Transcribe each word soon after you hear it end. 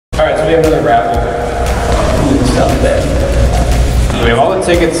Alright, so we have another raffle. We have all the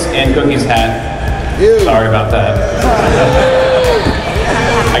tickets and Cookie's hat. Sorry about that.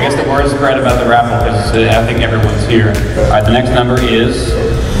 I guess the word spread about the raffle because I think everyone's here. Alright, the next number is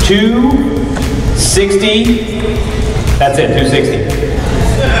 260. That's it, 260.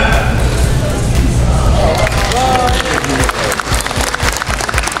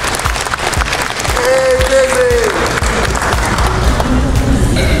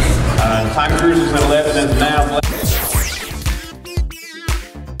 Time cruises at 11 and now.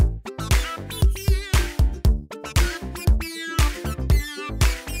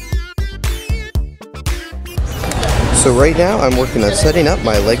 So right now I'm working on setting up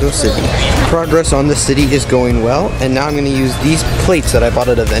my Lego city. Progress on the city is going well, and now I'm going to use these plates that I bought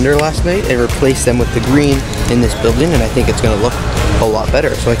at a vendor last night and replace them with the green in this building, and I think it's going to look a lot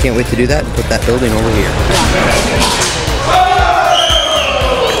better. So I can't wait to do that and put that building over here.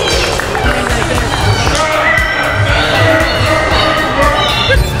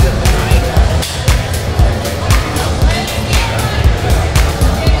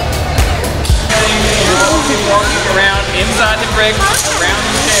 Walking around inside the brick, around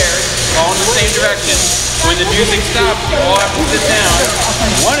the stairs, all in the same direction. When the music stops, you all have to sit down.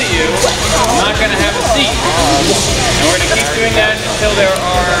 One of you is not going to have a seat. And we're going to keep doing that until there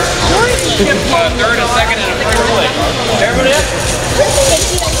are a third, a second, and a first place. Everybody up?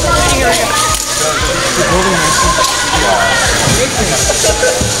 Here we go.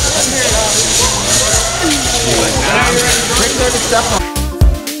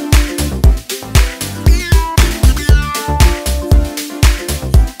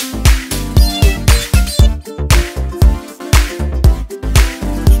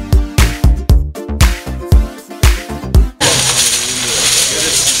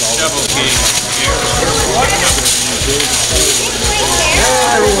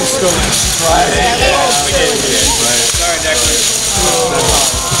 Sorry, Declan.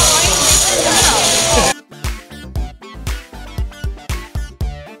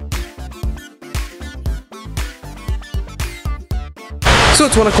 So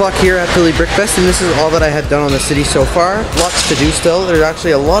it's 1 o'clock here at Philly Brickfest, and this is all that I had done on the city so far. Lots to do still. There's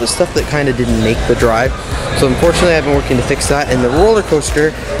actually a lot of stuff that kind of didn't make the drive. So unfortunately I've been working to fix that. And the roller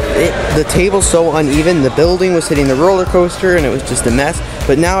coaster, the table's so uneven. The building was hitting the roller coaster and it was just a mess.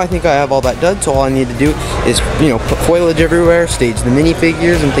 But now I think I have all that done, so all I need to do is, put foliage everywhere, stage the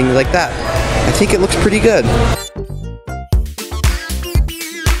minifigures and things like that. I think it looks pretty good.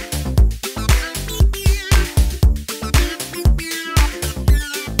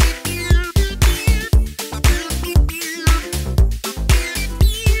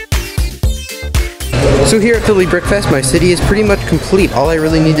 So here at Philly Brickfest, my city is pretty much complete. All I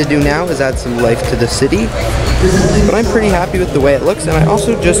really need to do now is add some life to the city. But I'm pretty happy with the way it looks, and I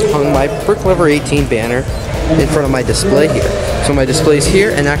also just hung my Brick Lover 18 banner in front of my display here. So my display is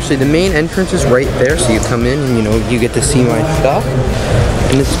here, and actually the main entrance is right there, so you come in and you get to see my stuff.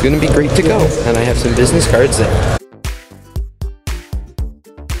 And it's going to be great to go. And I have some business cards there.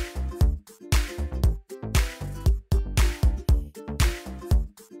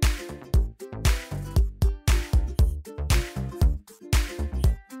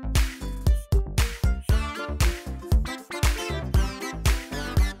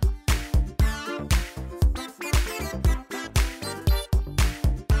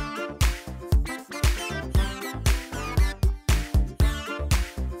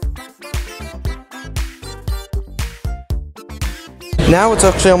 Now it's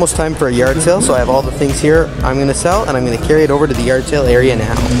actually almost time for a yard sale, so I have all the things here I'm going to sell, and I'm going to carry it over to the yard sale area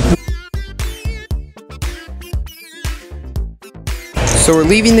now. So we're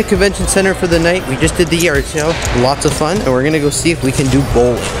leaving the convention center for the night. We just did the yard sale, lots of fun, and we're going to go see if we can do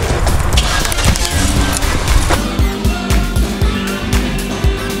bowling.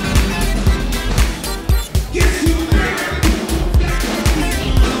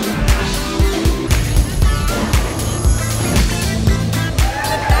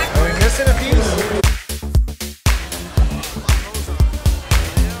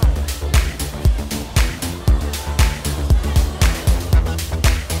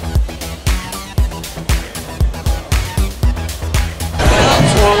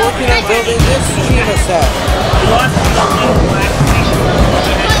 Building this Shiva set.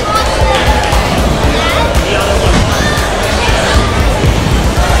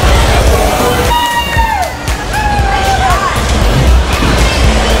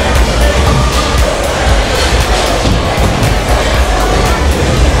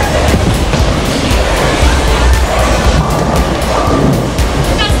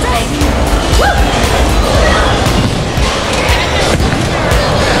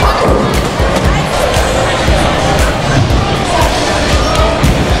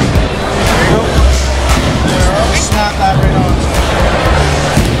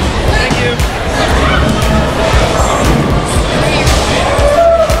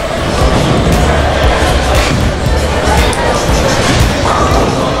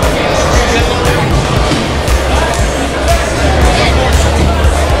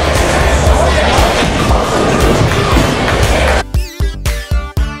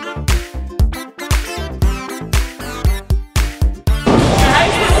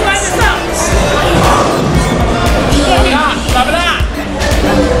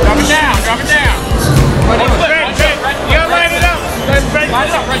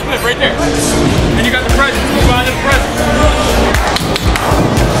 out, right flip, right there. And you got the presents. Move on to the presents.